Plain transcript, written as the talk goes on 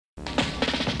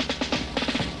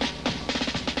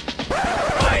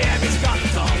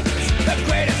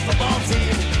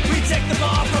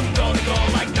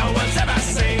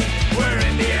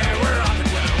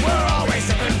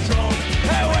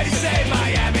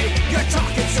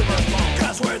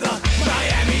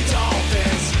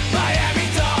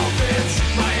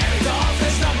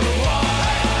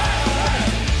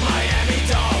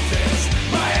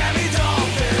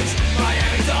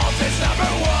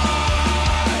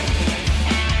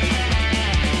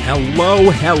Hello,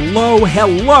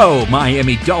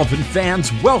 Miami Dolphin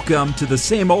fans. Welcome to the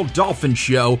Same Old Dolphin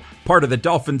Show, part of the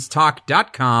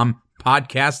DolphinsTalk.com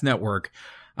podcast network.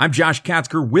 I'm Josh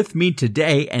Katzker. With me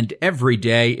today and every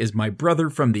day is my brother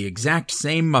from the exact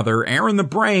same mother, Aaron the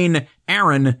Brain.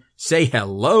 Aaron, say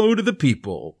hello to the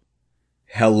people.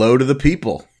 Hello to the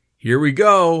people. Here we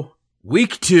go.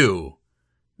 Week 2.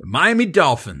 The Miami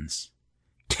Dolphins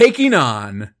taking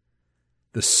on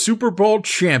the Super Bowl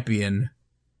champion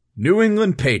New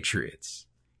England Patriots.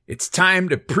 It's time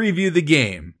to preview the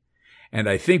game, and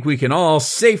I think we can all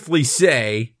safely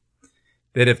say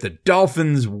that if the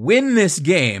Dolphins win this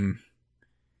game,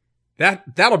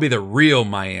 that'll be the real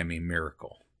Miami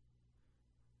miracle.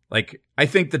 Like, I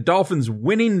think the Dolphins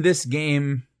winning this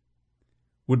game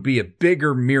would be a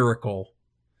bigger miracle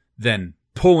than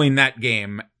pulling that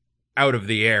game out of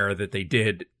the air that they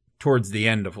did towards the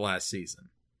end of last season.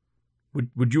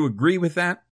 Would you agree with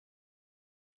that?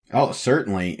 Oh,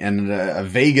 certainly. And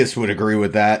Vegas would agree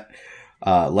with that.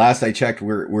 Last I checked,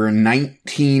 we're a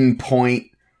 19-point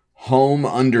home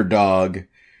underdog.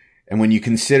 And when you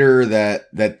consider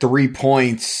that 3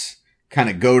 points kind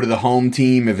of go to the home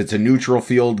team, if it's a neutral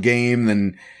field game,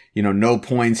 then, no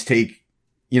points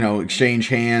exchange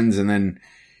hands. And then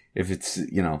if it's,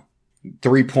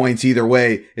 3 points either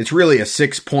way, it's really a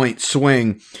 6-point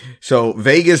swing. So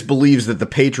Vegas believes that the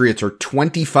Patriots are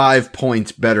 25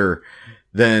 points better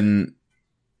than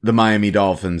the Miami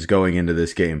Dolphins going into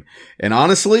this game. And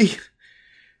honestly,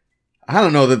 I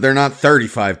don't know that they're not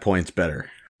 35 points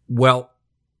better. Well,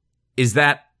 is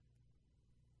that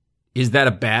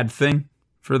a bad thing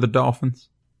for the Dolphins?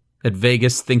 That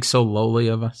Vegas thinks so lowly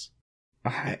of us?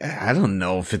 I don't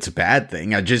know if it's a bad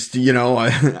thing. I just,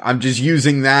 I'm just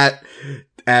using that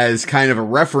as kind of a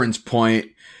reference point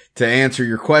to answer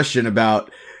your question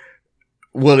about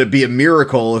will it be a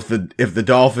miracle if the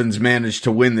Dolphins manage to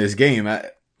win this game?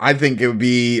 I think it would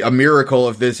be a miracle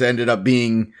if this ended up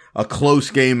being a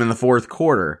close game in the fourth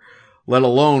quarter, let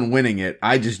alone winning it.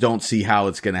 I just don't see how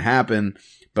it's going to happen.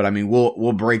 But I mean,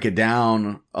 we'll break it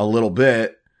down a little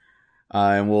bit,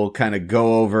 and we'll kind of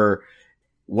go over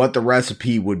what the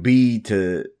recipe would be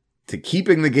to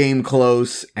keeping the game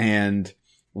close and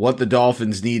what the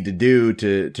Dolphins need to do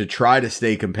to try to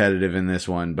stay competitive in this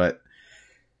one. But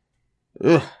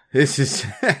this is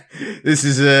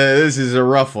a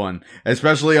rough one,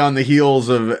 especially on the heels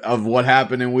of what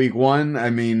happened in week 1. I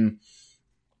mean,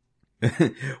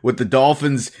 with the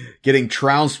Dolphins getting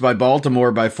trounced by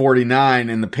Baltimore by 49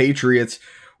 and the Patriots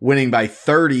winning by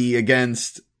 30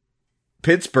 against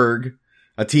Pittsburgh,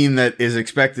 a team that is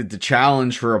expected to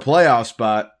challenge for a playoff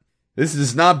spot, this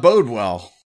does not bode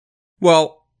well.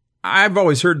 Well, I've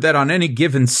always heard that on any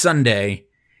given Sunday,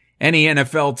 any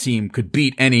NFL team could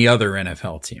beat any other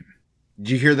NFL team.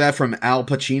 Did you hear that from Al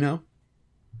Pacino?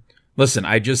 Listen,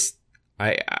 this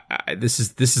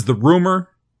is the rumor.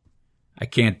 I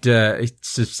can't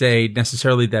say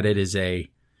necessarily that it is a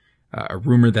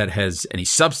rumor that has any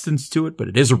substance to it, but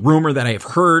it is a rumor that I have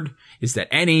heard is that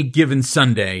any given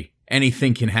Sunday,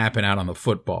 anything can happen out on the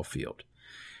football field.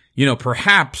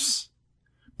 Perhaps,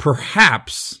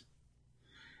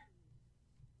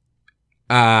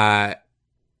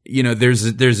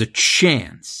 there's a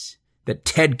chance that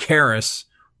Ted Karras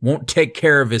won't take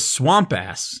care of his swamp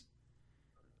ass,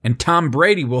 and Tom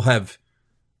Brady will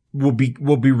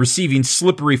be receiving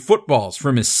slippery footballs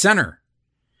from his center.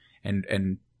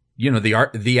 And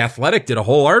the Athletic did a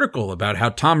whole article about how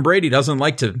Tom Brady doesn't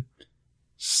like to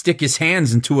stick his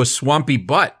hands into a swampy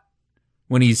butt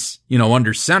when he's,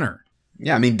 under center.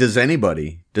 Yeah, I mean, does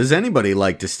anybody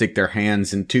like to stick their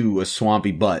hands into a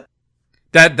swampy butt?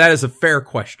 That is a fair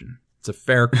question. It's a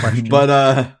fair question. But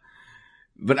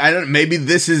I don't, maybe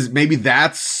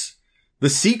that's the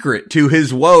secret to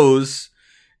his woes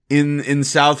in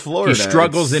South Florida. He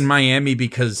struggles in Miami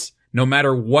because no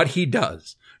matter what he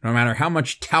does, no matter how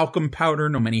much talcum powder,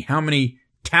 no matter how many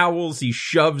towels he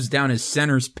shoves down his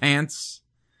center's pants,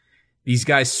 these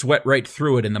guys sweat right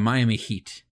through it in the Miami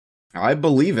heat. I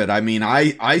believe it. I mean,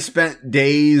 I spent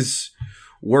days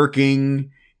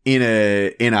working in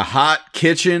a hot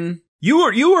kitchen.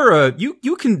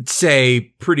 You can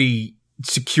say pretty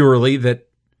securely that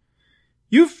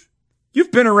you've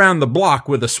been around the block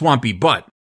with a swampy butt.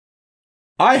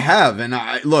 I have, and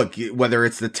look, whether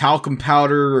it's the talcum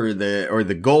powder or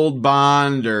the Gold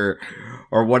Bond or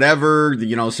whatever,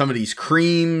 some of these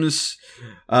creams,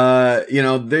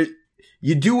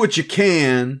 you do what you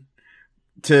can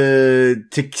to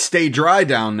stay dry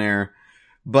down there.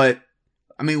 But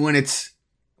I mean, when it's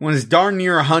darn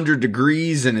near 100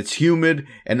 degrees and it's humid,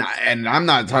 and I'm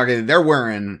not talking, they're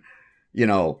wearing,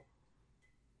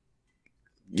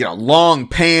 long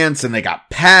pants and they got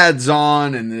pads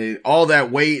on and all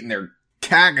that weight and they're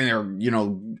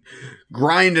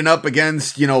grinding up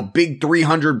against, big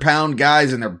 300-pound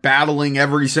guys and they're battling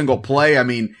every single play. I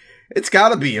mean, it's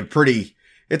gotta be a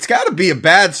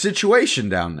bad situation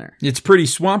down there. It's pretty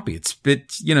swampy. It's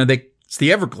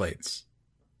the Everglades.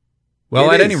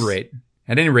 Well, at any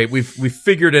rate, we've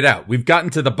figured it out. We've gotten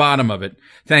to the bottom of it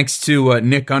thanks to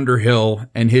Nick Underhill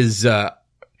and his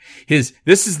this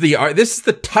is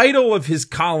the title of his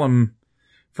column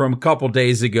from a couple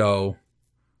days ago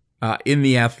in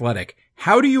The Athletic.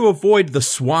 How do you avoid the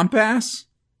swamp ass?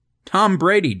 Tom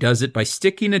Brady does it by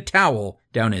sticking a towel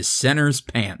down his center's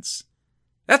pants.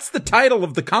 That's the title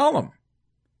of the column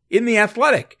in The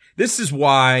Athletic. This is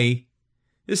why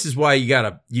you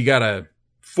gotta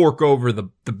fork over the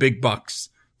big bucks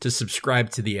to subscribe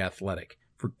to The Athletic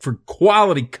for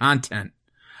quality content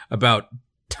about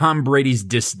Tom Brady's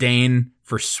disdain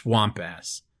for swamp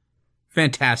ass.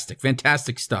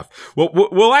 Fantastic stuff. Well,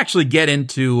 we'll actually get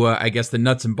into, I guess, the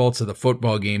nuts and bolts of the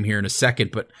football game here in a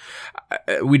second, but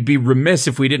we'd be remiss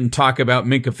if we didn't talk about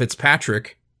Minkah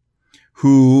Fitzpatrick,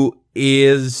 who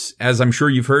is, as I'm sure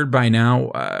you've heard by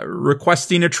now,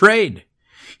 requesting a trade.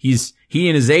 He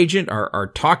and his agent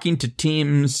are talking to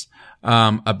teams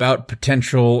about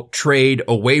potential trade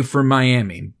away from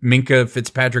Miami. Minkah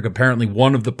Fitzpatrick, apparently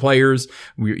one of the players.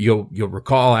 You'll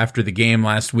recall after the game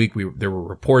last week, there were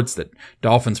reports that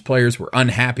Dolphins players were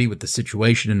unhappy with the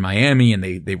situation in Miami and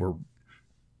they were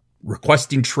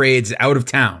requesting trades out of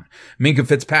town. Minkah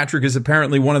Fitzpatrick is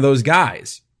apparently one of those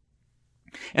guys.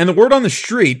 And the word on the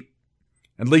street,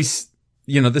 at least,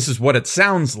 this is what it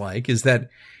sounds like, is that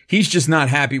he's just not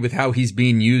happy with how he's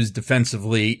being used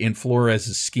defensively in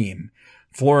Flores' scheme.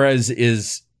 Flores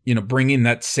is, bringing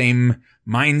that same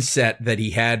mindset that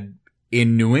he had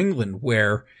in New England,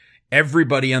 where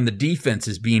everybody on the defense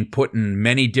is being put in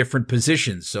many different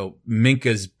positions. So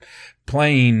Minkah's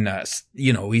playing,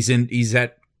 he's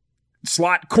at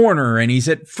slot corner and he's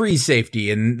at free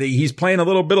safety and he's playing a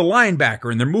little bit of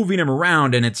linebacker and they're moving him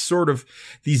around. And it's sort of,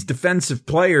 these defensive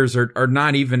players are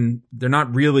they're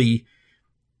not really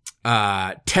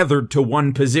tethered to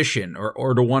one position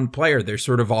or to one player. They're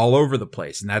sort of all over the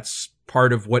place. And that's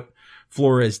part of what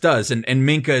Flores does. And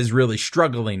Minkah is really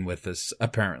struggling with this,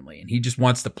 apparently. And he just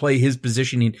wants to play his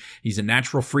position. He's a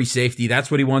natural free safety.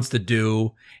 That's what he wants to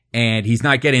do. And he's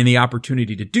not getting the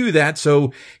opportunity to do that.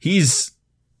 So he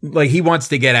wants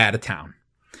to get out of town.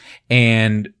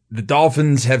 And the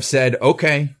Dolphins have said,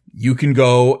 okay, you can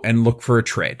go and look for a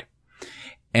trade.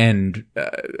 And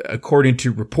according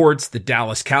to reports, the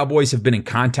Dallas Cowboys have been in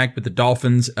contact with the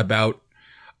Dolphins about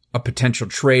a potential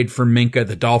trade for Minkah.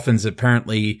 The Dolphins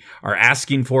apparently are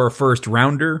asking for a first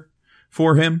rounder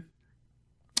for him.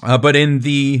 But in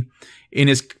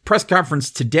his press conference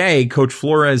today, Coach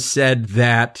Flores said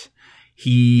that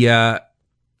he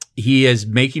is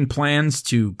making plans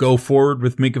to go forward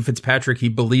with Minkah Fitzpatrick. He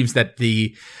believes that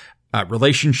the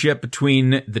relationship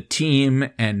between the team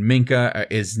and Minkah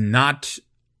is not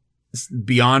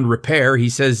beyond repair. He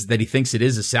says that he thinks it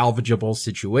is a salvageable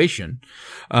situation.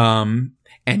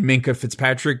 And Minkah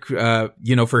Fitzpatrick,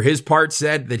 for his part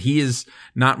said that he is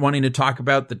not wanting to talk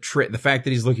about the fact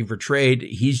that he's looking for trade.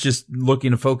 He's just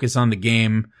looking to focus on the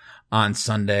game on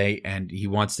Sunday, and he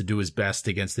wants to do his best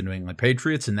against the New England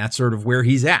Patriots, and that's sort of where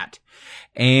he's at.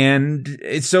 And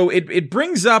so it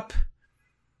brings up,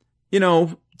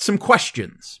 some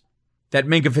questions that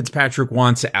Minkah Fitzpatrick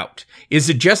wants out. Is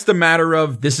it just a matter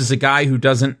of this is a guy who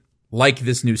doesn't like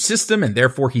this new system and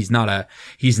therefore he's not a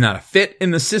fit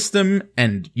in the system?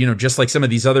 And, just like some of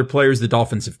these other players the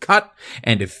Dolphins have cut.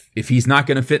 And if he's not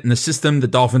going to fit in the system, the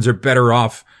Dolphins are better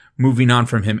off moving on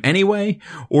from him anyway?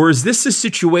 Or is this a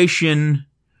situation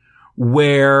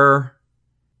where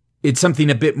it's something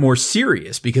a bit more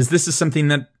serious? Because this is something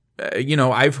that,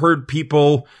 I've heard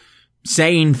people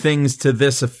saying things to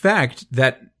this effect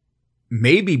that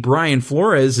maybe Brian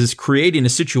Flores is creating a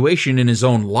situation in his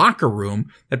own locker room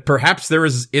that perhaps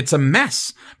it's a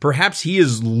mess. Perhaps he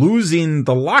is losing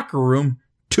the locker room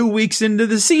 2 weeks into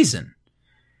the season.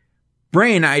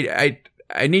 Brain, I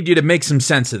need you to make some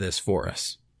sense of this for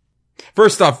us.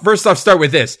 First off, start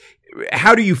with this.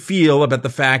 How do you feel about the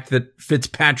fact that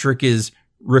Fitzpatrick is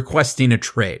requesting a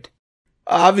trade?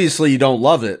 Obviously, you don't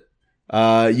love it.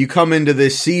 You come into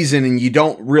this season and you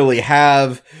don't really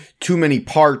have too many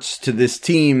parts to this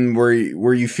team where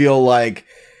you feel like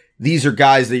these are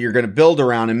guys that you're going to build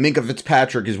around. And Minkah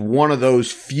Fitzpatrick is one of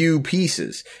those few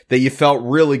pieces that you felt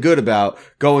really good about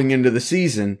going into the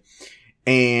season.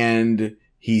 And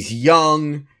he's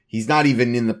young. He's not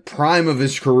even in the prime of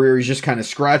his career. He's just kind of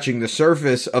scratching the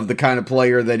surface of the kind of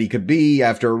player that he could be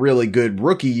after a really good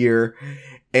rookie year.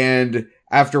 And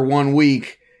after 1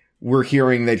 week, we're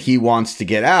hearing that he wants to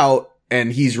get out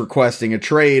and he's requesting a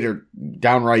trade or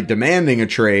downright demanding a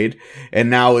trade and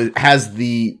now has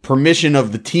the permission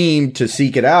of the team to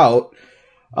seek it out.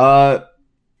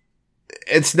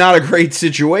 It's not a great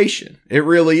situation. It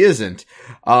really isn't.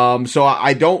 So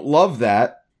I don't love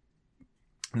that.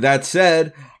 That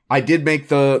said, I did make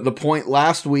the point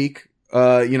last week,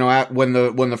 when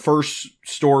the first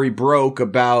story broke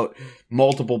about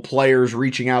multiple players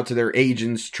reaching out to their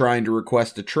agents trying to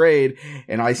request a trade.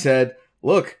 And I said,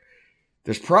 look,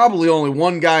 there's probably only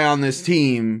one guy on this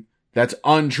team that's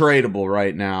untradeable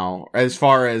right now, as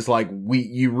far as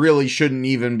you really shouldn't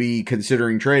even be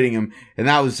considering trading him. And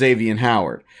that was Xavier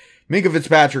Howard. Minkah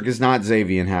Fitzpatrick is not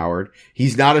Xavier Howard.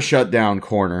 He's not a shutdown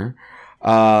corner.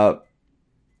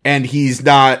 And he's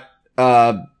not,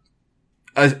 an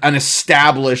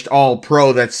established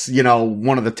all-pro that's,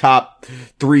 one of the top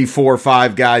 3, 4,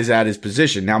 5 guys at his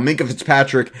position. Now, Minkah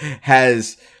Fitzpatrick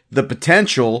has the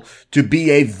potential to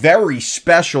be a very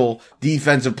special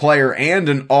defensive player and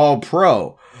an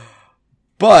all-pro.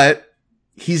 But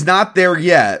he's not there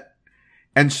yet.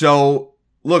 And so,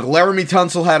 look, Laramie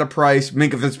Tunsil had a price.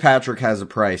 Minkah Fitzpatrick has a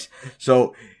price.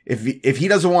 So if he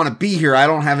doesn't want to be here, I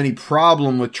don't have any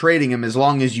problem with trading him as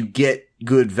long as you get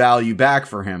good value back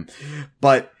for him.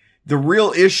 But the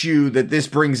real issue that this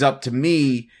brings up to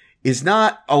me is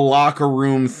not a locker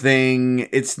room thing.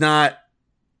 It's not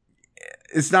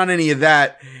any of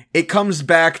that. It comes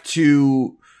back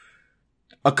to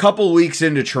a couple weeks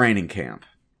into training camp.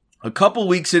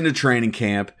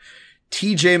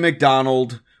 TJ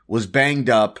McDonald was banged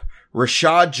up.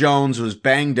 Rashad Jones was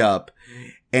banged up.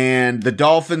 And the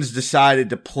Dolphins decided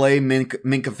to play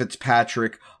Minkah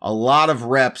Fitzpatrick a lot of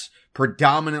reps,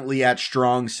 predominantly at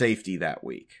strong safety that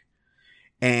week.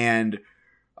 And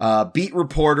beat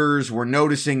reporters were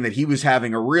noticing that he was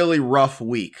having a really rough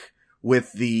week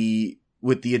with the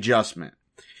adjustment.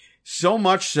 So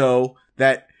much so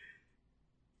that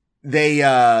they,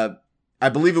 I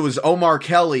believe it was Omar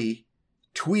Kelly,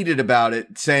 tweeted about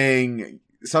it saying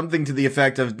something to the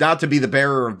effect of, not to be the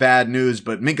bearer of bad news,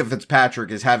 but Minkah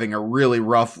Fitzpatrick is having a really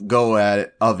rough go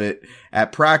of it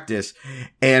at practice.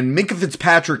 And Minkah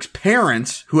Fitzpatrick's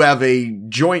parents, who have a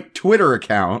joint Twitter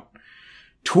account,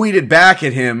 tweeted back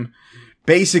at him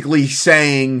basically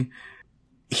saying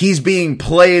he's being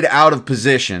played out of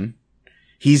position.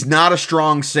 He's not a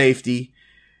strong safety.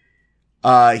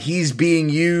 He's being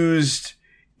used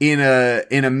in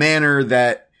a manner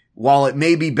that, while it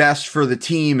may be best for the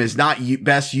team, is not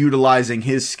best utilizing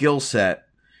his skill set.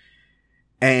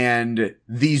 And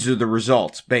these are the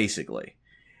results, basically.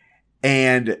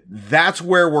 And that's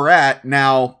where we're at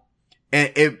now.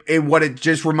 And what it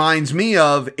just reminds me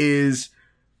of is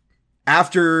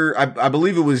after, I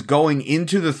believe it was going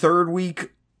into the third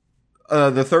week,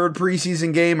 the third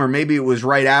preseason game, or maybe it was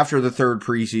right after the third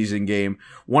preseason game,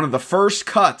 one of the first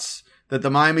cuts that the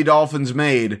Miami Dolphins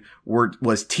made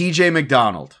was TJ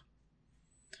McDonald,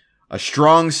 a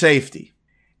strong safety.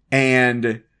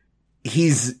 And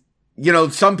he's,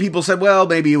 some people said, well,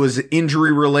 maybe it was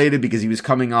injury related because he was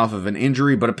coming off of an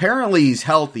injury, but apparently he's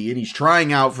healthy and he's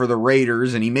trying out for the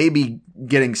Raiders, and he may be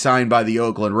getting signed by the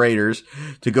Oakland Raiders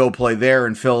to go play there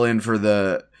and fill in for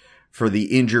the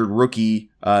injured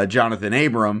rookie, Jonathan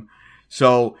Abram.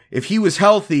 So if he was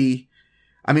healthy,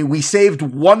 I mean, we saved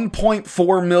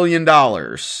 $1.4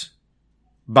 million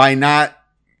by not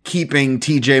keeping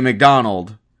TJ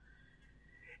McDonald.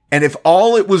 And if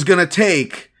all it was going to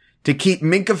take to keep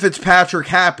Minkah Fitzpatrick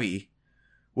happy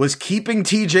was keeping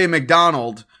TJ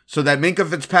McDonald so that Minkah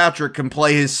Fitzpatrick can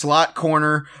play his slot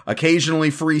corner, occasionally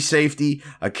free safety,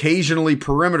 occasionally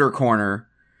perimeter corner,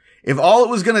 if all it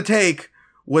was going to take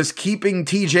was keeping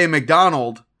TJ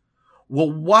McDonald, well,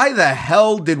 why the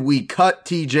hell did we cut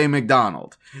TJ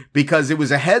McDonald? Because it was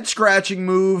a head-scratching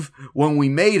move when we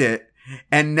made it,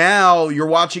 and now you're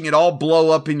watching it all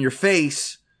blow up in your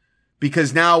face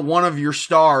because now one of your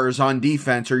stars on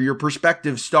defense, or your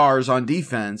prospective stars on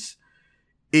defense,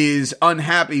 is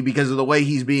unhappy because of the way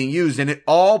he's being used. And it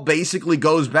all basically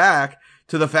goes back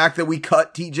to the fact that we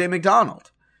cut TJ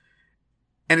McDonald.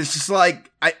 And it's just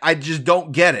like, I just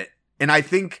don't get it. And I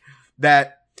think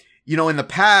that, in the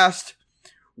past,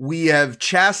 we have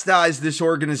chastised this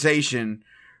organization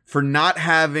for not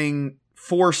having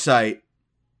foresight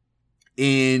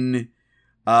in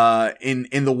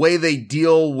the way they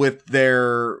deal with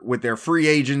their free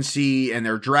agency and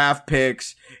their draft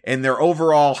picks and their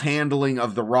overall handling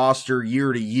of the roster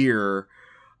year to year.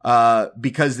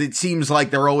 because it seems like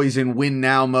they're always in win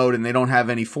now mode and they don't have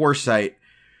any foresight.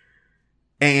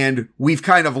 And we've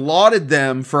kind of lauded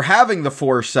them for having the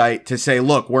foresight to say,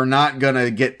 look, we're not going to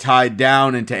get tied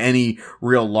down into any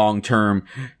real long-term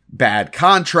bad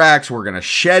contracts. We're going to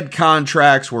shed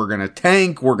contracts. We're going to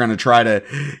tank. We're going to try to,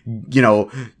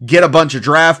 get a bunch of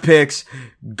draft picks,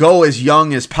 go as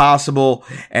young as possible.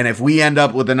 And if we end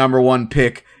up with the number one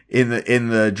pick in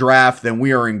the draft, then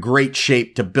we are in great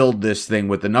shape to build this thing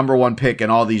with the number one pick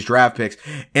and all these draft picks.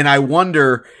 And I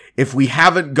wonder if we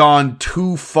haven't gone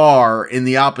too far in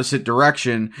the opposite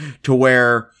direction to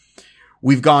where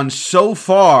we've gone so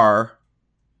far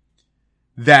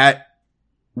that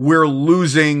we're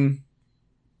losing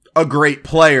a great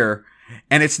player.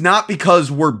 And it's not because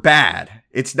we're bad.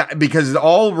 It's not because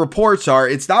all reports are,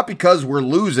 it's not because we're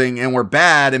losing and we're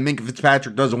bad and Minkah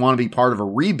Fitzpatrick doesn't want to be part of a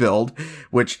rebuild,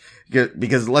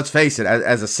 because let's face it,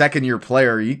 as a second year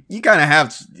player, you gotta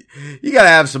have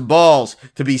some balls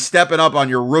to be stepping up on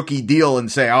your rookie deal and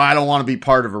say, oh, I don't want to be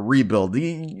part of a rebuild.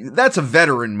 That's a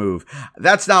veteran move.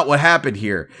 That's not what happened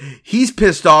here. He's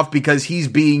pissed off because he's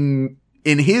being,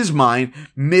 in his mind,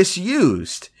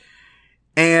 misused.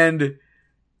 And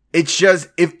it's just,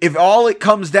 if all it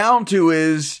comes down to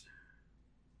is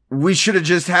we could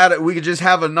just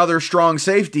have another strong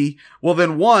safety, well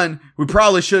then one, we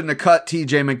probably shouldn't have cut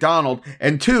TJ McDonald,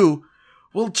 and two,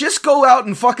 well, just go out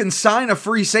and fucking sign a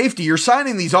free safety. You're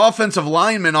signing these offensive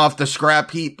linemen off the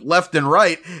scrap heap left and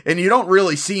right, and it doesn't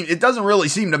really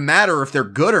seem to matter if they're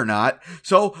good or not.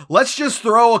 So let's just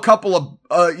throw a couple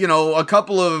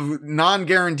of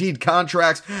non-guaranteed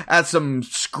contracts at some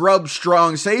scrub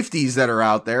strong safeties that are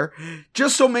out there,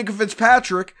 just so Minkah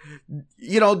Fitzpatrick,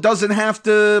 doesn't have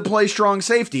to play strong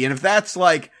safety. And if that's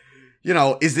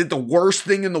is it the worst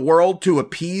thing in the world to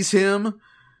appease him?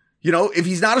 If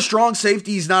he's not a strong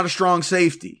safety, he's not a strong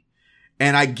safety.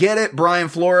 And I get it. Brian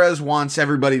Flores wants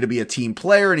everybody to be a team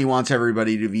player and he wants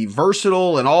everybody to be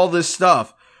versatile and all this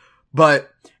stuff. But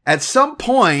at some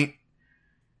point,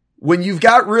 when you've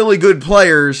got really good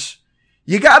players,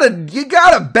 you gotta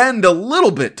bend a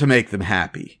little bit to make them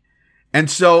happy.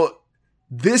 And so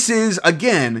this is,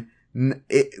 again,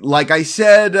 like I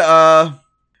said,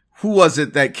 who was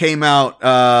it that came out,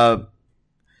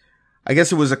 I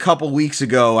guess it was a couple weeks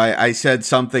ago. I said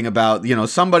something about,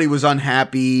 somebody was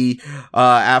unhappy,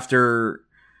 after,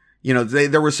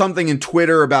 there was something in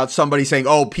Twitter about somebody saying,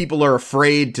 oh, people are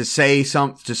afraid to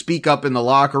to speak up in the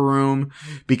locker room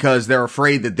because they're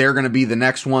afraid that they're going to be the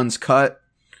next ones cut.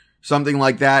 Something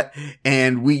like that.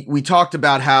 And we talked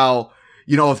about how,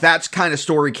 if that kind of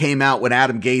story came out when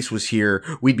Adam Gase was here,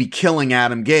 we'd be killing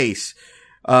Adam Gase.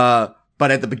 But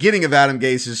at the beginning of Adam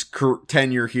Gase's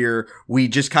tenure here, we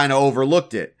just kind of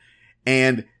overlooked it.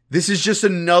 And this is just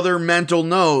another mental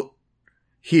note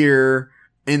here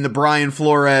in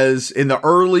the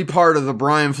early part of the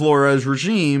Brian Flores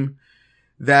regime,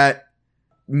 that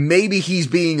maybe he's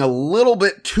being a little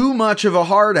bit too much of a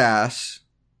hard ass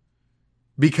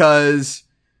because,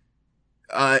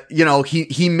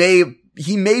 he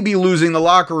may be losing the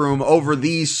locker room over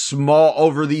these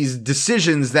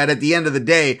decisions that at the end of the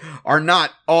day are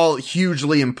not all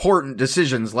hugely important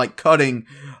decisions, like cutting,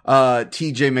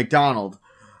 TJ McDonald.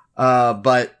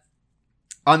 But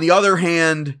on the other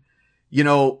hand,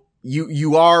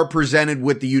 you are presented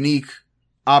with the unique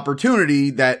opportunity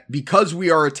that because we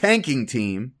are a tanking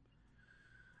team,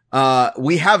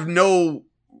 we have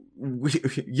we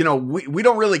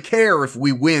don't really care if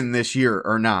we win this year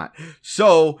or not.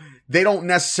 So they don't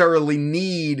necessarily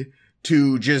need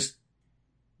to just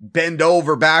bend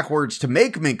over backwards to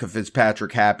make Minkah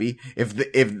Fitzpatrick happy. If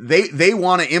they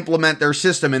want to implement their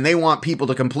system and they want people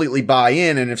to completely buy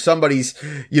in, and if somebody's,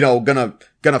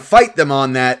 gonna fight them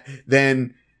on that,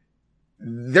 then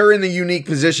they're in the unique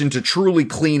position to truly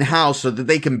clean house so that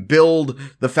they can build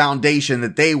the foundation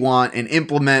that they want and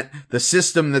implement the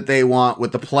system that they want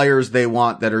with the players they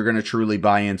want that are going to truly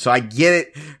buy in. So I get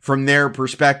it from their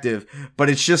perspective,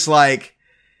 but it's just like,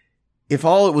 if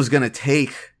all it was going to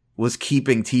take was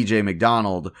keeping TJ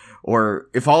McDonald, or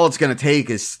if all it's going to take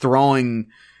is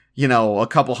throwing, a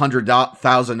couple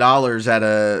 $100,000 at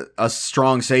a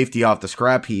strong safety off the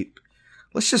scrap heap,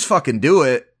 let's just fucking do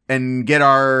it. And get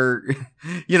our,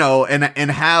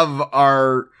 and have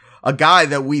a guy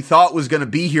that we thought was going to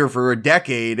be here for a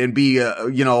decade and be,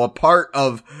 a part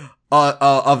of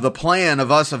the plan of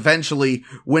us eventually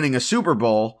winning a Super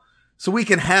Bowl, so we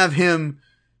can have him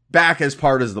back as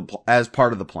part of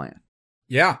the plan.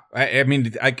 Yeah. I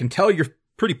mean, I can tell you're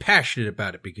pretty passionate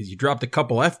about it because you dropped a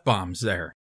couple F-bombs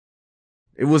there.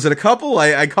 Was it a couple?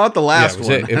 I caught the last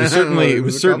one. It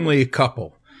was certainly a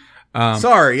couple.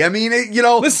 Sorry. I mean,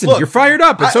 listen, look, you're fired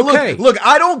up. It's okay. Look,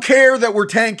 I don't care that we're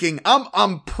tanking.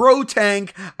 I'm pro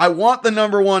tank. I want the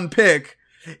number 1 pick,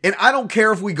 and I don't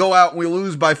care if we go out and we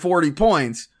lose by 40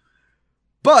 points.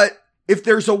 But if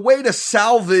there's a way to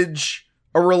salvage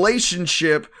a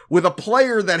relationship with a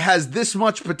player that has this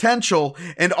much potential,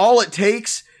 and all it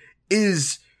takes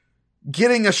is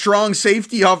getting a strong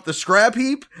safety off the scrap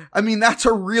heap, I mean, that's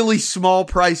a really small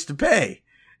price to pay.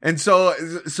 And so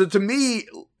to me,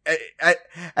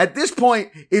 at this point,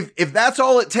 if that's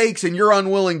all it takes and you're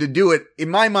unwilling to do it, in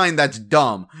my mind, that's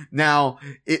dumb. Now,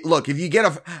 look, if you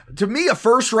get to me, a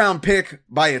first round pick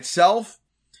by itself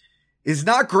is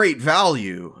not great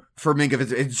value for Minkah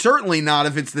Fitzpatrick. It's certainly not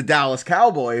if it's the Dallas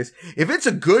Cowboys. If it's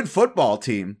a good football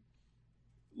team,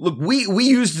 look, we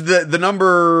used the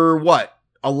number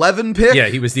 11 pick. Yeah,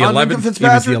 he was the 11th. He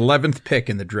was the 11th pick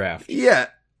in the draft. Yeah,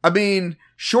 I mean,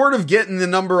 short of getting the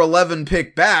number 11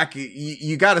 pick back,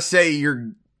 you got to say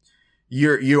you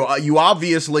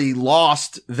obviously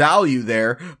lost value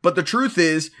there. But the truth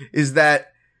is that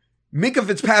Minkah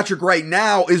Fitzpatrick right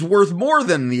now is worth more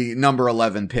than the number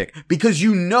 11 pick, because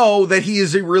you know that he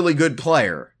is a really good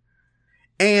player.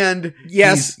 And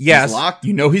yes,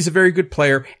 you know he's a very good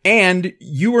player, and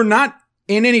you are not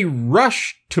in any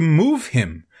rush to move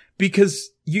him,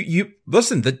 because you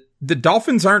listen, the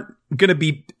Dolphins aren't going to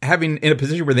be in a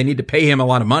position where they need to pay him a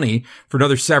lot of money for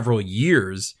another several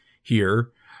years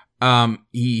here.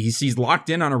 He's locked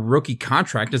in on a rookie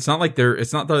contract. It's not like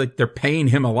they're paying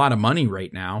him a lot of money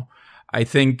right now. I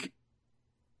think,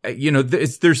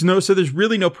 there's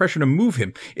really no pressure to move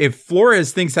him. If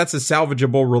Flores thinks that's a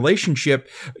salvageable relationship,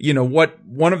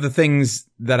 one of the things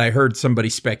that I heard somebody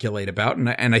speculate about,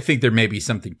 and I think there may be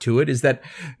something to it, is that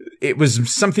it was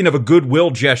something of a goodwill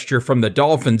gesture from the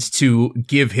Dolphins to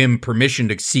give him permission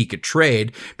to seek a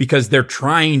trade, because they're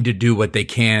trying to do what they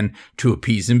can to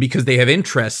appease him, because they have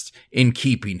interest in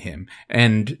keeping him.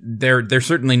 And they're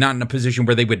certainly not in a position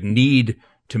where they would need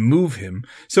to move him.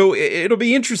 So it'll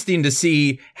be interesting to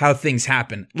see how things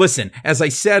happen. Listen, as I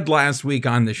said last week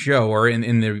on the show, or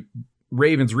in the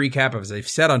Ravens recap, as I've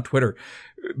said on Twitter,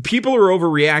 people are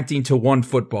overreacting to one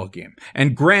football game.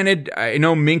 And granted, I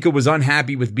know Minkah was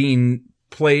unhappy with being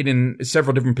played in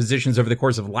several different positions over the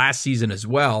course of last season as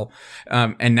well.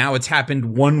 And now it's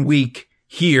happened 1 week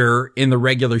here in the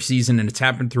regular season, and it's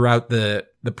happened throughout the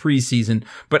preseason.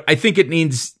 But I think it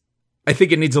needs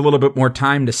a little bit more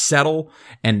time to settle,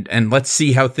 and let's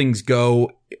see how things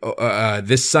go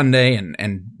this Sunday,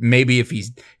 and maybe if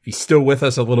he's still with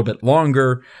us a little bit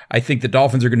longer. I think the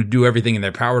Dolphins are going to do everything in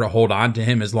their power to hold on to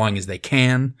him as long as they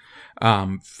can,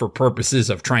 for purposes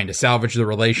of trying to salvage the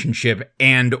relationship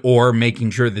and or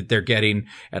making sure that they're getting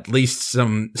at least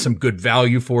some good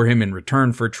value for him in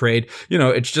return for a trade.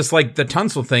 It's just like the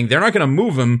Tunsil thing. They're not going to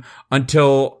move him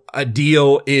until a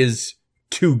deal is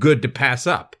too good to pass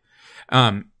up.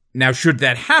 Now, should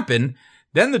that happen,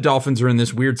 then the Dolphins are in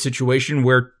this weird situation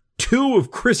where 2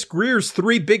 of Chris Greer's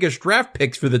 3 biggest draft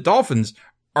picks for the Dolphins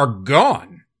are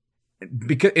gone,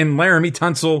 in Laramie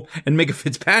Tunsil and Minkah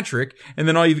Fitzpatrick, and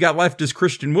then all you've got left is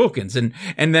Christian Wilkins. And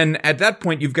then at that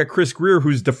point, you've got Chris Greer,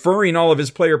 who's deferring all of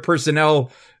his player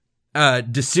personnel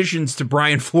decisions to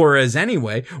Brian Flores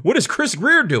anyway. What is Chris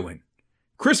Greer doing?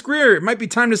 Chris Greer, it might be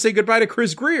time to say goodbye to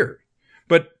Chris Greer.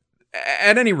 But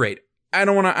at any rate, I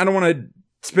don't want to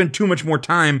spend too much more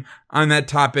time on that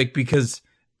topic, because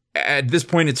at this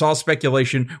point it's all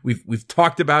speculation. We've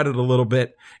talked about it a little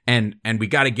bit, and we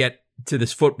got to get to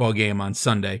this football game on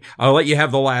Sunday. I'll let you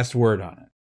have the last word on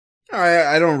it.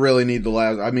 I don't really need the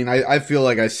last. I mean, I feel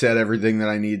like I said everything that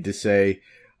I need to say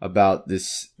about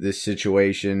this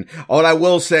situation. What I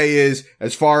will say is,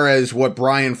 as far as what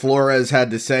Brian Flores had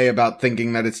to say about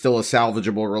thinking that it's still a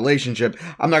salvageable relationship,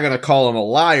 I'm not going to call him a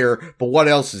liar, but what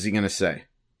else is he going to say?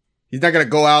 He's not going to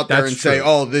go out there and say,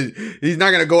 he's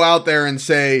not going to go out there and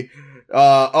say,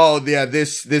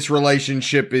 this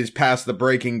relationship is past the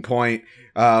breaking point.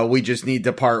 We just need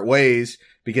to part ways,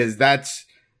 because that's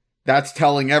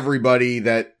telling everybody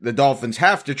that the Dolphins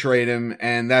have to trade him,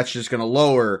 and that's just going to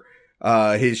lower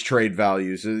his trade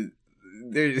values.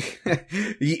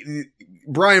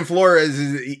 Brian Flores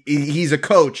he's a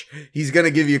coach. He's going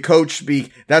to give you coach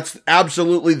speak. That's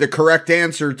absolutely the correct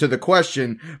answer to the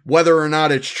question. Whether or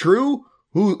not it's true,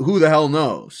 who the hell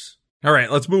knows? All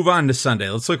right, let's move on to Sunday.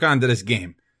 Let's look on to this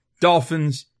game.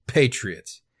 Dolphins,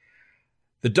 Patriots.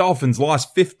 The Dolphins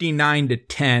lost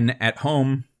 59-10 at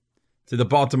home to the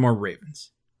Baltimore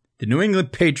Ravens. The New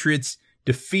England Patriots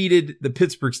defeated the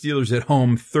Pittsburgh Steelers at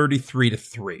home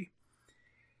 33-3.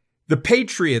 The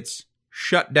Patriots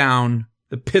shut down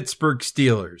the Pittsburgh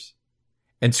Steelers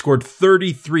and scored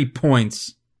 33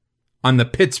 points on the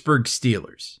Pittsburgh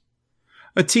Steelers,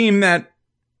 a team that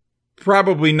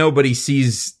probably nobody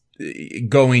sees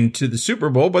going to the Super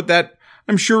Bowl, but that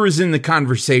I'm sure is in the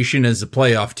conversation as a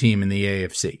playoff team in the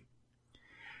AFC.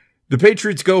 The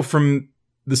Patriots go from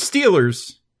the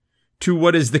Steelers to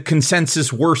what is the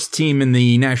consensus worst team in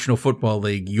the National Football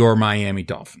League, your Miami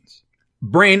Dolphins.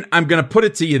 Brain, I'm going to put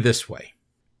it to you this way.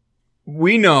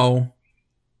 We know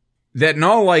that in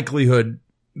all likelihood,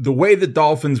 the way the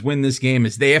Dolphins win this game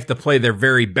is they have to play their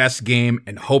very best game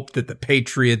and hope that the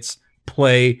Patriots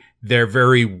play their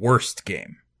very worst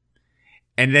game.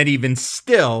 And then even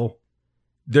still,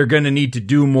 they're going to need to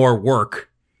do more work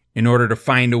in order to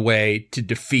find a way to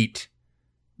defeat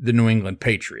the New England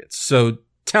Patriots. So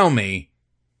tell me,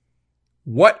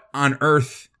 what on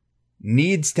earth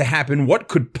needs to happen? What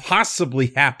could possibly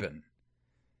happen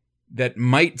that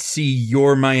might see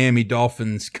your Miami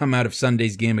Dolphins come out of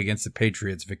Sunday's game against the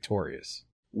Patriots victorious?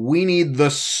 We need the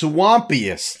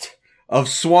swampiest of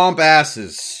swamp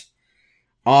asses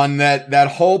on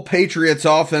that whole Patriots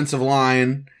offensive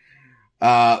line.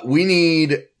 We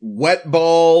need wet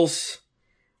balls,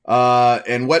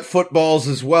 and wet footballs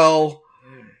as well.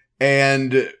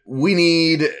 And we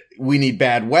need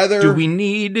bad weather. Do we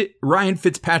need Ryan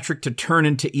Fitzpatrick to turn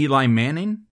into Eli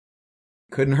Manning?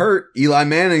 Couldn't hurt. Eli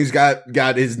Manning's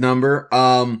got his number.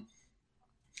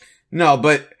 No,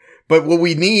 but what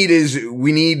we need is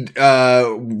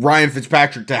Ryan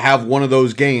Fitzpatrick to have one of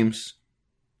those games,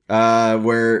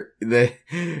 where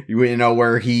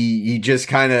where he just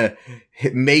kind of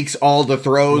makes all the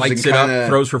throws, lights and it up,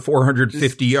 throws for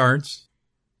 450 yards.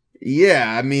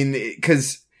 Yeah, I mean,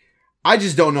 because I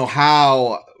just don't know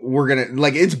how we're gonna,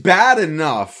 like, it's bad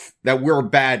enough that we're a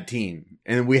bad team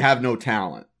and we have no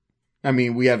talent. I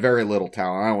mean, we have very little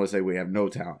talent. I don't want to say we have no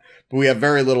talent, but we have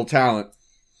very little talent.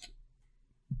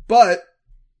 But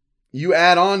you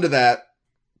add on to that,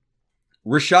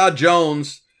 Rashad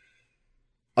Jones,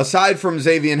 aside from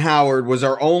Xavier Howard, was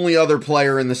our only other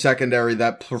player in the secondary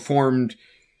that performed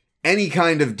any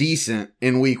kind of decent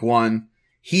in week 1.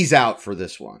 He's out for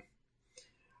this one.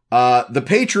 The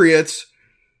Patriots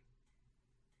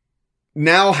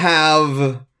now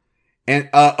have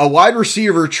a wide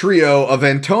receiver trio of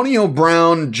Antonio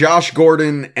Brown, Josh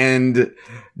Gordon, and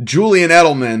Julian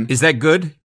Edelman. Is that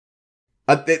good?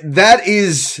 That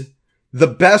is the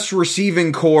best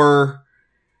receiving core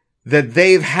that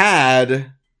they've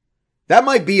had. That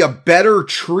might be a better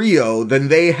trio than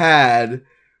they had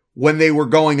when they were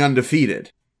going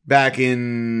undefeated back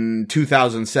in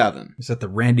 2007. Is that the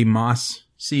Randy Moss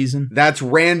season? That's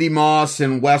Randy Moss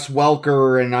and Wes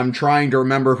Welker, and I'm trying to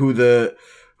remember who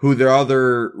their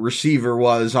other receiver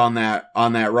was on that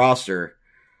roster.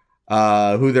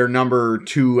 Who their number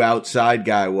 2 outside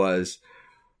guy was.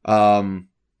 I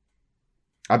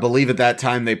believe at that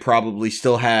time they probably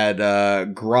still had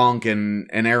Gronk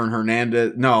and Aaron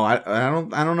Hernandez. No, I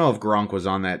don't know if Gronk was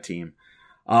on that team.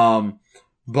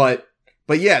 But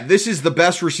yeah, this is the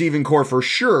best receiving core for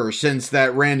sure since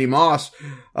that Randy Moss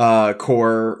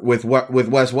core with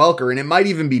Wes Welker, and it might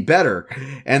even be better.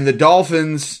 And the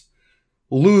Dolphins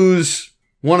lose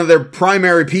one of their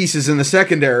primary pieces in the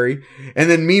secondary, and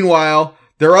then meanwhile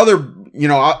their other,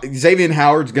 Xavier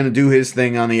Howard's going to do his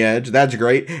thing on the edge. That's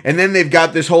great. And then they've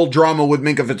got this whole drama with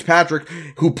Minkah Fitzpatrick,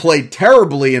 who played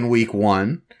terribly in week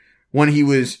 1 when he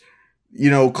was,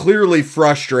 clearly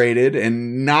frustrated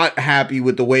and not happy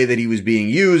with the way that he was being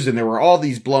used. And there were all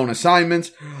these blown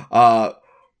assignments.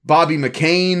 Bobby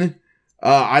McCain,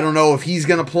 I don't know if he's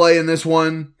going to play in this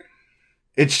one.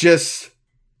 It's just,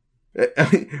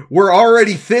 we're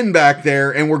already thin back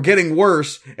there and we're getting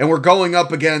worse, and we're going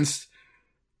up against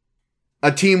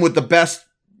a team with the best,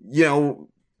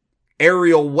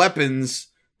 aerial weapons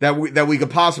that we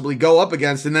could possibly go up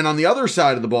against. And then on the other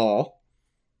side of the ball,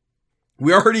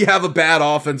 we already have a bad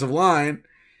offensive line,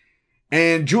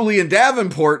 and Julian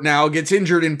Davenport now gets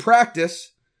injured in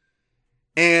practice,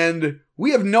 and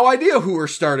we have no idea who we're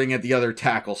starting at the other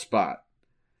tackle spot.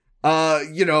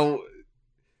 It's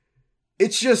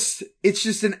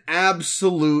just an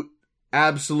absolute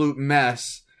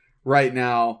mess right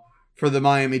now for the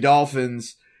Miami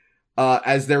Dolphins,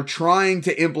 as they're trying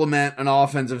to implement an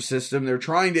offensive system. They're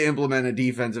trying to implement a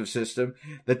defensive system.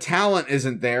 The talent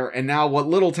isn't there, and now what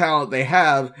little talent they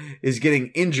have is getting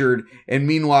injured, and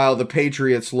meanwhile the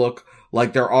Patriots look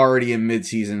like they're already in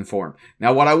midseason form.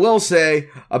 Now, what I will say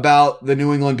about the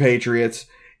New England Patriots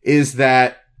is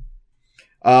that,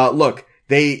 look,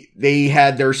 they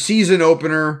had their season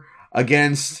opener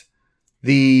against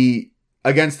the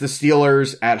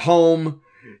Steelers at home.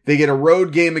 They get a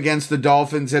road game against the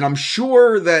Dolphins, and I'm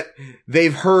sure that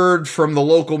they've heard from the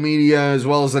local media as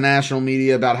well as the national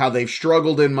media about how they've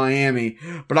struggled in Miami,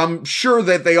 but I'm sure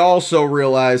that they also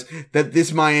realize that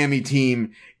this Miami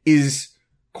team is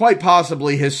quite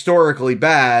possibly historically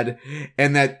bad,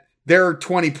 and that they're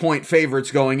 20-point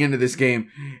favorites going into this game.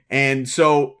 And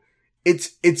so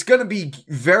it's going to be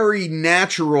very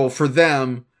natural for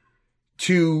them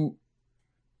to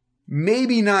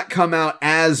maybe not come out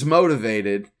as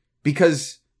motivated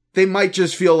because they might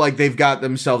just feel like they've got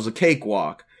themselves a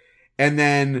cakewalk. And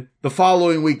then the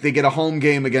following week, they get a home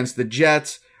game against the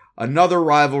Jets, another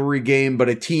rivalry game, but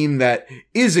a team that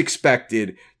is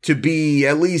expected to be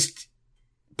at least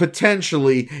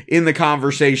potentially in the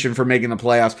conversation for making the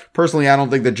playoffs. Personally, I don't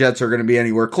think the Jets are going to be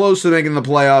anywhere close to making the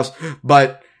playoffs,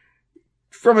 but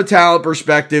from a talent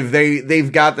perspective,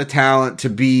 they've got the talent to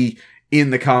be in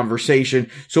the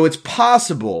conversation. So it's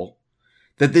possible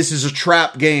that this is a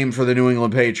trap game for the New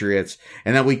England Patriots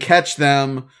and that we catch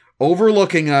them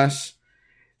overlooking us.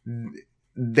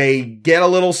 They get a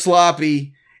little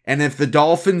sloppy. And if the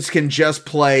Dolphins can just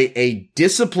play a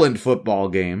disciplined football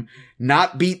game,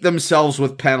 not beat themselves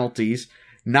with penalties,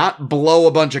 not blow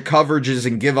a bunch of coverages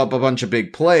and give up a bunch of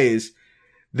big plays,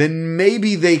 then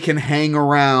maybe they can hang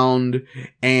around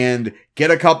and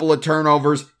get a couple of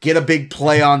turnovers, get a big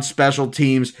play on special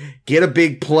teams, get a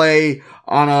big play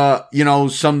on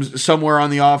somewhere on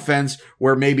the offense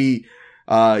where maybe,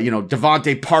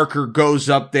 Devontae Parker goes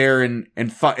up there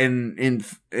and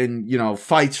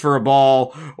fights for a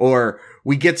ball, or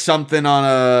we get something on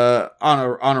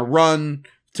a run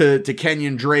to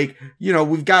Kenyon Drake.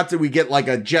 We get like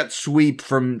a jet sweep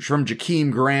from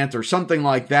Jakeem Grant or something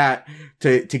like that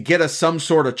to get us some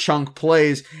sort of chunk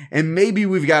plays, and maybe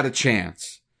we've got a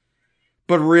chance.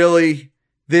 But really,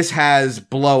 this has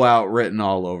blowout written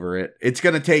all over it. It's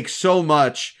going to take so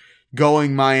much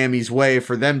going Miami's way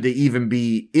for them to even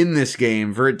be in this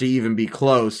game, for it to even be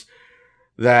close,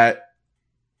 that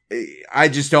I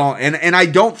just don't, and I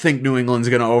don't think New England's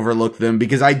going to overlook them,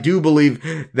 because I do believe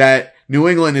that New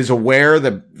England is aware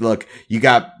that, look, you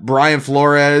got Brian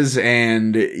Flores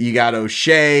and you got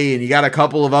O'Shea and you got a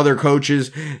couple of other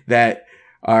coaches that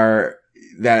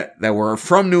were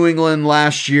from New England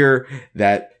last year,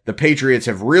 that the Patriots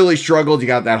have really struggled. You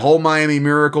got that whole Miami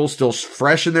Miracle still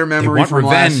fresh in their memory from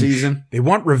last season. They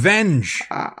want revenge.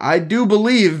 I do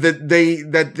believe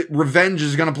that revenge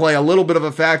is going to play a little bit of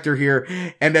a factor here.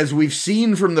 And as we've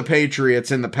seen from the Patriots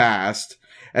in the past,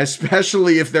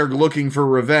 especially if they're looking for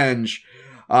revenge,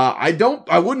 I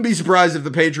wouldn't be surprised if the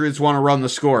Patriots want to run the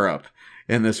score up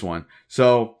in this one.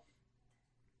 So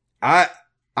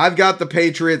I've got the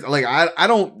Patriots.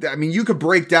 You could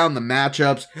break down the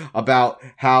matchups about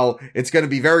how it's going to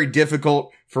be very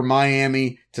difficult for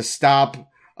Miami to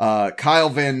stop Kyle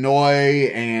Van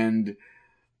Noy and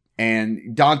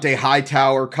Dante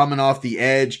Hightower coming off the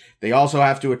edge. They also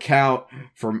have to account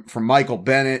for Michael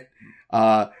Bennett.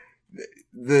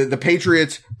 The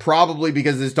Patriots, probably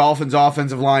because this Dolphins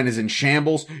offensive line is in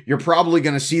shambles, you're probably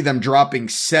going to see them dropping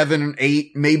 7,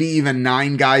 8, maybe even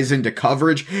 9 guys into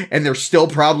coverage, and they're still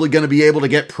probably going to be able to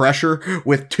get pressure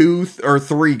with 2 or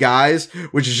 3 guys,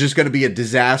 which is just going to be a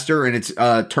disaster, and it's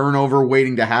a turnover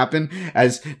waiting to happen,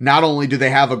 as not only do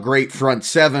they have a great front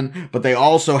 7, but they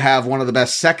also have one of the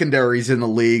best secondaries in the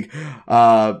league,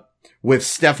 with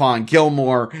Stephon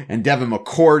Gilmore and Devin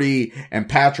McCourty and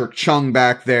Patrick Chung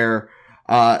back there.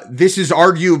 This is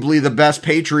arguably the best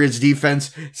Patriots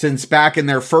defense since back in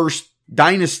their first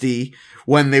dynasty,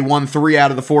 when they won 3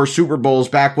 out of the 4 Super Bowls,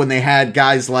 back when they had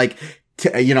guys like,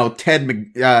 when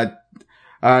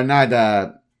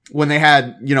they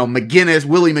had,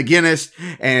 Willie McGinnis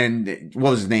and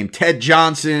what was his name? Ted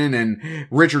Johnson and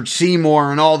Richard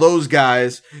Seymour and all those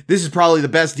guys. This is probably the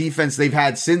best defense they've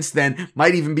had since then.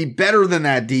 Might even be better than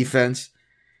that defense.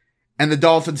 And the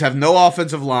Dolphins have no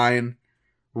offensive line.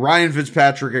 Ryan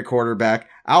Fitzpatrick at quarterback.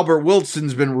 Albert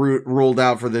Wilson's been ruled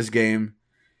out for this game.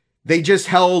 They just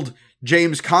held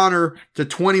James Conner to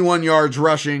 21 yards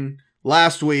rushing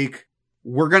last week.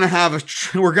 We're going to have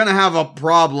a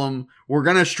problem. We're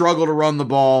going to struggle to run the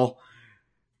ball.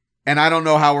 And I don't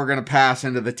know how we're going to pass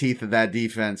into the teeth of that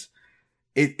defense.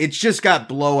 It's just got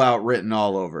blowout written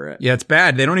all over it. Yeah, it's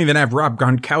bad. They don't even have Rob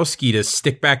Gronkowski to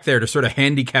stick back there to sort of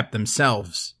handicap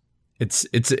themselves. It's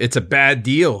a bad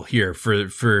deal here for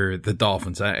the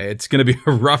Dolphins. It's going to be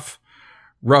a rough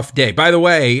day. By the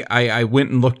way, I went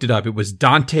and looked it up. It was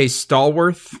Dante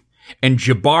Stallworth and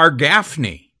Jabbar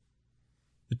Gaffney,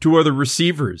 the 2 other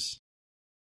receivers.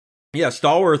 Yeah,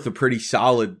 Stallworth, a pretty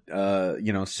solid,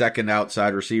 second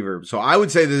outside receiver. So I would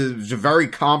say this is a very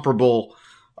comparable,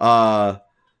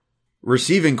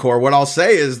 receiving core. What I'll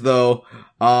say is, though,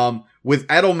 with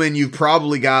Edelman, you've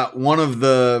probably got one of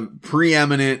the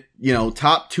preeminent,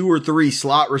 top 2 or 3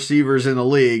 slot receivers in the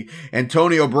league.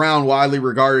 Antonio Brown, widely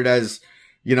regarded as,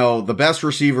 the best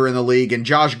receiver in the league. And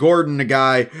Josh Gordon, a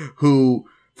guy who,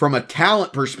 from a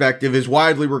talent perspective, is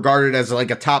widely regarded as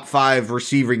like a top 5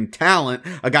 receiving talent.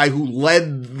 A guy who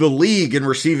led the league in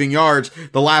receiving yards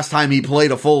the last time he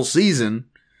played a full season.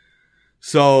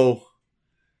 So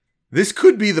this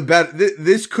could be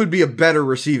this could be a better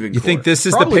receiving. You core. think this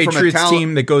is Probably the Patriots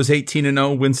team that goes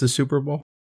 18-0, wins the Super Bowl?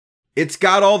 It's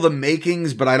got all the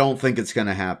makings, but I don't think it's going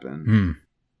to happen.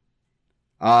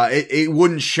 It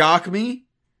wouldn't shock me,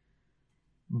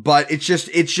 but it's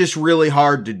just really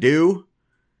hard to do.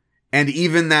 And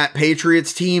even that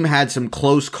Patriots team had some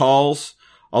close calls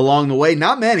along the way.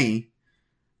 Not many,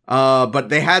 but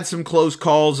they had some close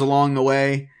calls along the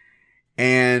way.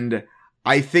 And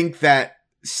I think that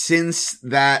since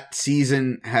that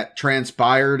season had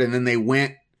transpired and then they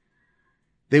went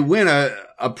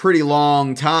a pretty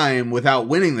long time without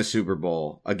winning the Super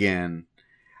Bowl again.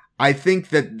 I think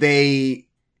that the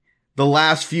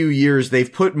last few years,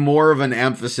 they've put more of an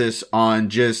emphasis on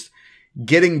just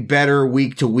getting better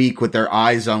week to week with their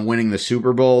eyes on winning the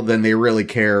Super Bowl than they really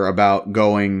care about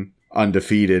going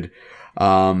undefeated.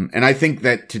 And I think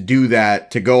that to do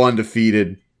that, to go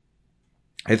undefeated,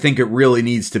 I think it really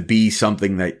needs to be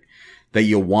something that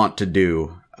you want to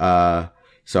do.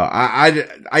 So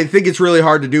I think it's really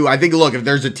hard to do. I think, look, if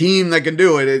there's a team that can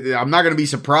do it, I'm not going to be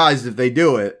surprised if they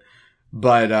do it.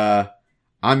 But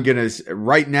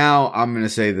right now, I'm going to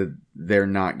say that they're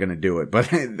not going to do it. But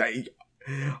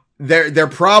they're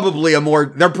probably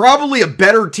a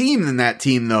better team than that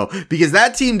team, though, because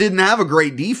that team didn't have a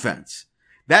great defense.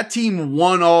 That team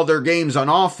won all their games on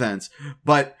offense,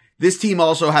 but this team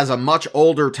also has a much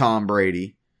older Tom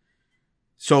Brady.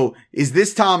 So is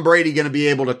this Tom Brady going to be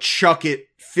able to chuck it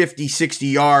 50, 60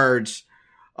 yards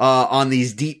on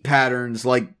these deep patterns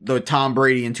like the Tom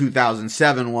Brady in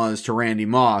 2007 was to Randy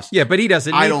Moss? Yeah, but he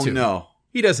doesn't need to. I don't know.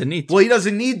 He doesn't need to. Well, he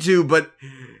doesn't need to, but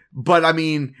I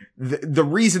mean, the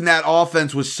reason that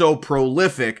offense was so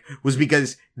prolific was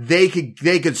because they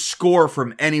could score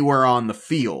from anywhere on the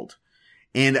field.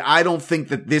 And I don't think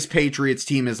that this Patriots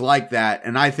team is like that.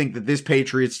 And I think that this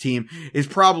Patriots team is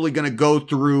probably going to go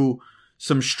through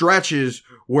some stretches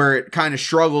where it kind of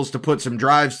struggles to put some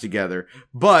drives together.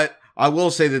 But I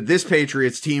will say that this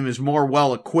Patriots team is more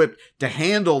well equipped to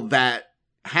handle that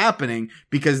happening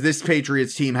because this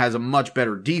Patriots team has a much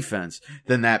better defense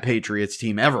than that Patriots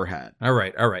team ever had. All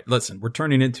right. Listen, we're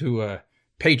turning into a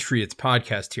Patriots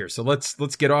podcast here. So let's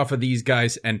get off of these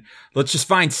guys and let's just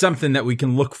find something that we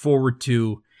can look forward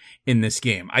to in this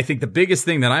game. I think the biggest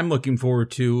thing that I'm looking forward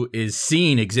to is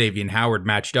seeing Xavier Howard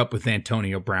matched up with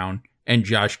Antonio Brown and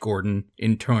Josh Gordon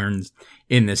in turns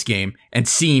in this game and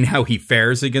seeing how he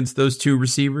fares against those two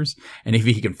receivers and if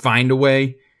he can find a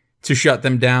way to shut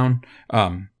them down.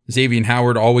 Xavier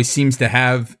Howard always seems to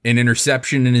have an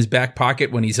interception in his back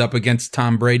pocket when he's up against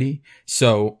Tom Brady.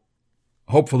 So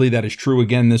hopefully that is true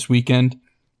again this weekend.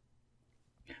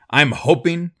 I'm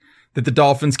hoping that the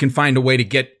Dolphins can find a way to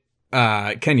get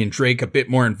Kenyon Drake a bit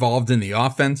more involved in the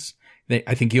offense.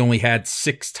 I think he only had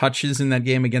 6 touches in that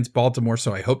game against Baltimore,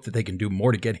 so I hope that they can do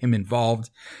more to get him involved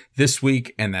this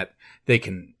week and that they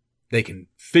can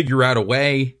figure out a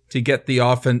way to get the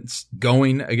offense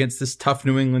going against this tough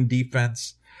New England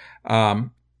defense.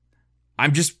 I'm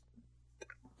just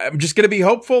going to be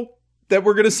hopeful that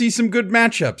we're going to see some good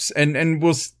matchups and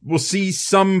we'll see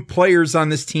some players on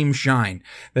this team shine,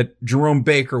 that Jerome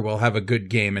Baker will have a good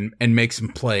game and make some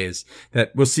plays,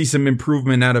 that we'll see some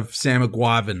improvement out of Sam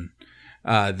Aguavin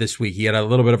this week. He had a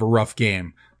little bit of a rough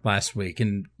game last week.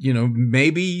 And,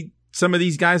 maybe some of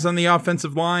these guys on the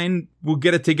offensive line will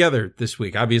get it together this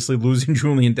week. Obviously, losing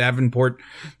Julian Davenport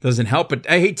doesn't help. But,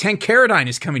 hey, Tank Carradine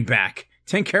is coming back.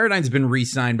 Tank Carradine's been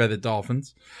re-signed by the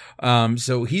Dolphins.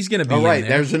 So he's going to be in there.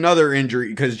 There's another injury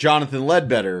because Jonathan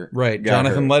Ledbetter. Right.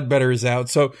 Jonathan Ledbetter is out.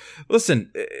 So, listen,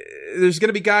 there's going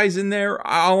to be guys in there.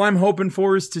 All I'm hoping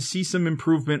for is to see some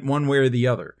improvement one way or the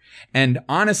other. And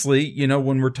honestly,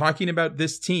 when we're talking about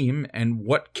this team and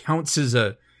what counts as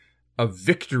a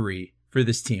victory for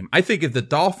this team, I think if the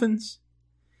Dolphins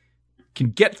can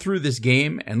get through this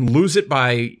game and lose it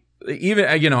by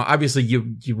even, obviously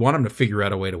you want them to figure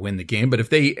out a way to win the game, but if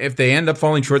they end up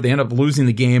falling short, they end up losing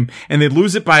the game and they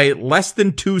lose it by less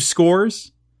than 2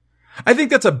 scores, I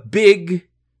think that's a big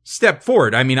step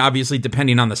forward. I mean, obviously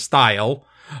depending on the style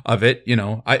of it,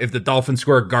 if the Dolphins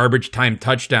score a garbage time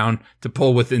touchdown to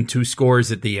pull within 2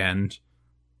 scores at the end,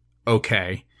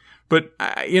 okay. But,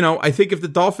 I think if the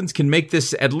Dolphins can make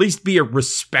this at least be a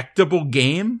respectable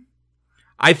game,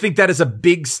 I think that is a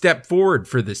big step forward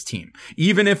for this team.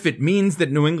 Even if it means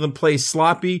that New England plays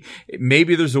sloppy,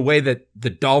 maybe there's a way that the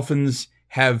Dolphins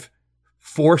have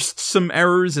forced some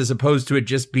errors as opposed to it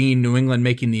just being New England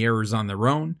making the errors on their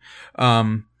own.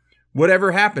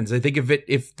 Whatever happens, I think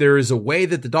if there is a way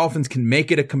that the Dolphins can make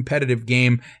it a competitive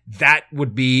game, that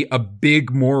would be a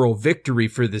big moral victory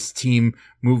for this team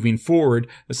moving forward,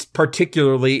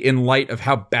 particularly in light of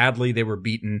how badly they were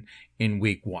beaten in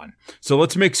week 1. So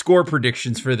let's make score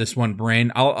predictions for this one,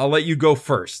 Brain. I'll let you go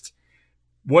first.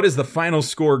 What is the final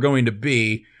score going to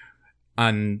be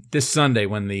on this Sunday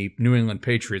when the New England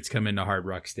Patriots come into Hard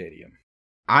Rock Stadium?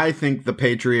 I think the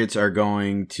Patriots are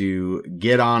going to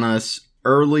get on us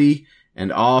early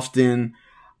and often.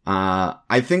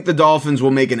 I think the Dolphins will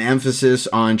make an emphasis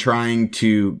on trying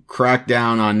to crack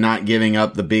down on not giving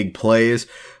up the big plays.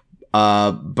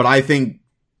 But I think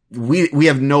we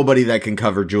have nobody that can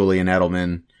cover Julian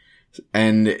Edelman.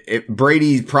 And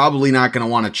Brady's probably not going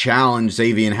to want to challenge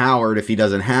Xavier Howard if he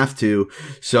doesn't have to.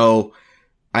 So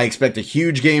I expect a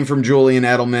huge game from Julian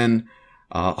Edelman.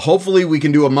 Hopefully we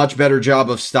can do a much better job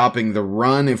of stopping the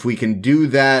run. If we can do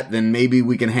that, then maybe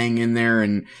we can hang in there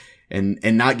and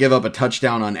not give up a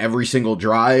touchdown on every single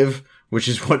drive, which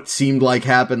is what seemed like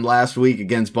happened last week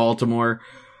against Baltimore.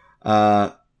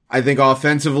 I think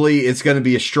offensively it's going to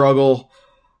be a struggle.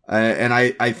 And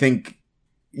I think,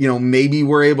 maybe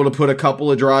we're able to put a couple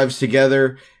of drives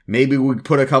together. Maybe we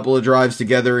put a couple of drives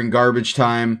together in garbage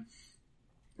time.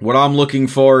 What I'm looking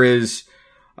for is,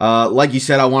 like you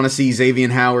said, I want to see Xavier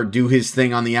Howard do his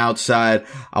thing on the outside.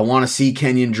 I want to see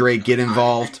Kenyon Drake get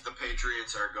involved. I think the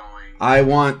Patriots are going. I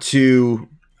want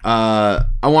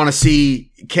to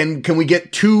see, can we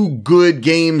get 2 good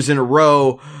games in a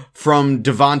row from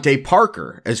Devontae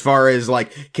Parker as far as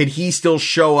can he still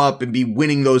show up and be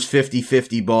winning those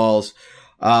 50-50 balls?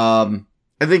 I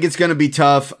think it's going to be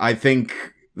tough. I think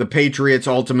the Patriots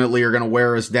ultimately are going to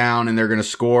wear us down and they're going to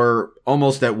score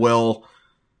almost at will.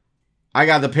 I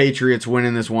got the Patriots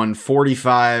winning this one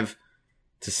 45-17.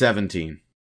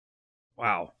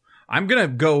 Wow. I'm going to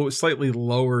go slightly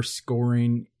lower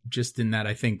scoring just in that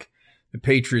I think the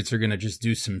Patriots are going to just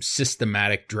do some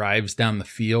systematic drives down the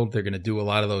field. They're going to do a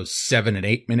lot of those 7 and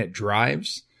 8 minute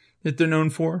drives that they're known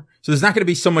for. So there's not going to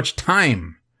be so much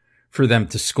time for them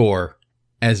to score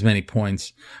as many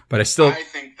points, but I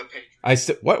think the Patriots.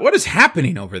 What is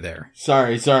happening over there?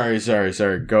 Sorry. Go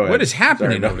ahead. What is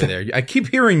happening over there? I keep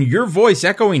hearing your voice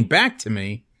echoing back to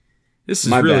me. This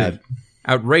is really bad.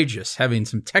 Outrageous, having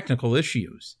some technical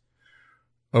issues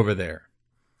over there.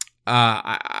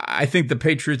 I think the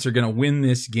Patriots are going to win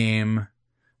this game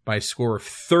by a score of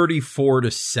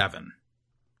 34-7.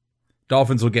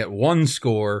 Dolphins will get 1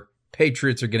 score.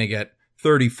 Patriots are going to get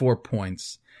 34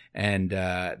 points. And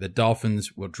the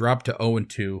Dolphins will drop to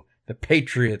 0-2. The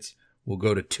Patriots will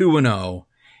go to 2-0.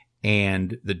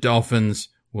 And the Dolphins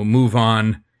will move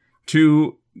on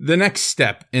to the next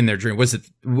step in their dream. Was it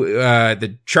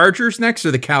the Chargers next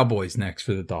or the Cowboys next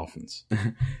for the Dolphins?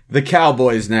 The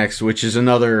Cowboys next, which is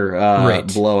another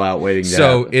blowout waiting to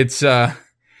So happen. It's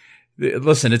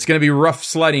listen, it's going to be rough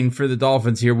sledding for the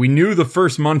Dolphins here. We knew the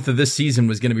first month of this season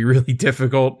was going to be really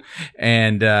difficult,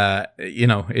 and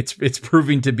it's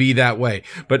proving to be that way.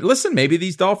 But listen, maybe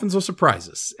these Dolphins will surprise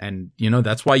us, and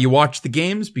that's why you watch the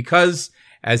games, because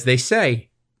as they say,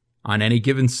 on any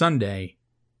given Sunday,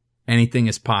 anything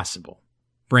is possible.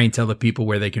 Brain, tell the people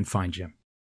where they can find you.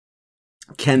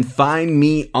 Can find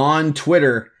me on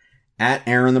Twitter at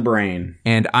Aaron the Brain.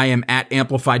 And I am at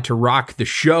Amplified to Rock. The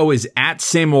show is at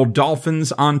Same Old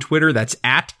Dolphins on Twitter. That's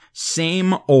at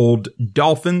Same Old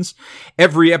Dolphins.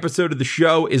 Every episode of the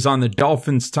show is on the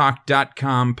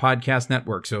DolphinsTalk.com podcast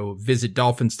network. So visit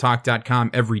DolphinsTalk.com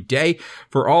every day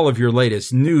for all of your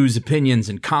latest news, opinions,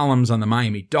 and columns on the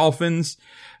Miami Dolphins.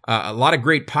 A lot of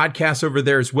great podcasts over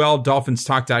there as well.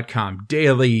 DolphinsTalk.com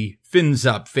daily, Fins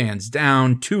Up, Fans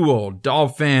Down, Two Old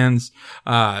Dolphins,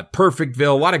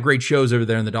 Perfectville. A lot of great shows over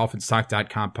there in the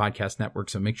DolphinsTalk.com podcast network.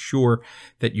 So make sure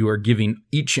that you are giving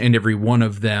each and every one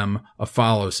of them a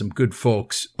follow. Some good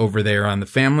folks over there on the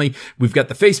family. We've got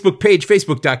the Facebook page,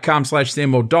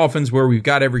 Facebook.com/Same Old Dolphins, where we've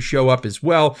got every show up as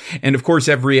well. And of course,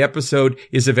 every episode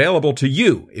is available to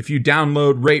you if you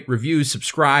download, rate, review,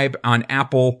 subscribe on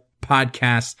Apple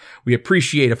Podcasts. We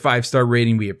appreciate a 5-star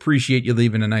rating. We appreciate you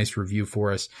leaving a nice review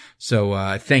for us.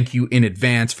 So thank you in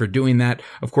advance for doing that.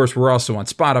 Of course, we're also on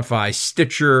Spotify,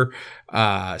 Stitcher,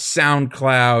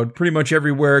 SoundCloud, pretty much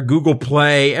everywhere, Google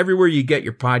Play, everywhere you get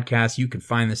your podcasts, you can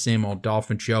find the Same Old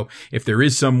Dolphin Show. If there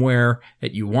is somewhere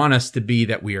that you want us to be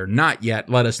that we are not yet,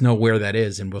 let us know where that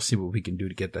is, and we'll see what we can do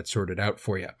to get that sorted out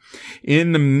for you.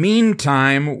 In the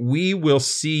meantime, we will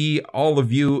see all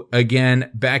of you again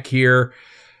back here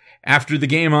after the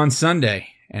game on Sunday,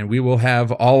 and we will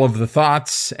have all of the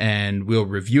thoughts and we'll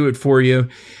review it for you.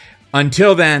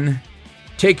 Until then,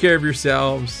 take care of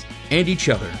yourselves and each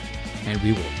other, and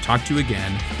we will talk to you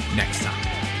again next time.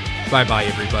 Bye-bye,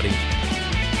 everybody.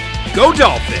 Go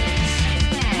Dolphins!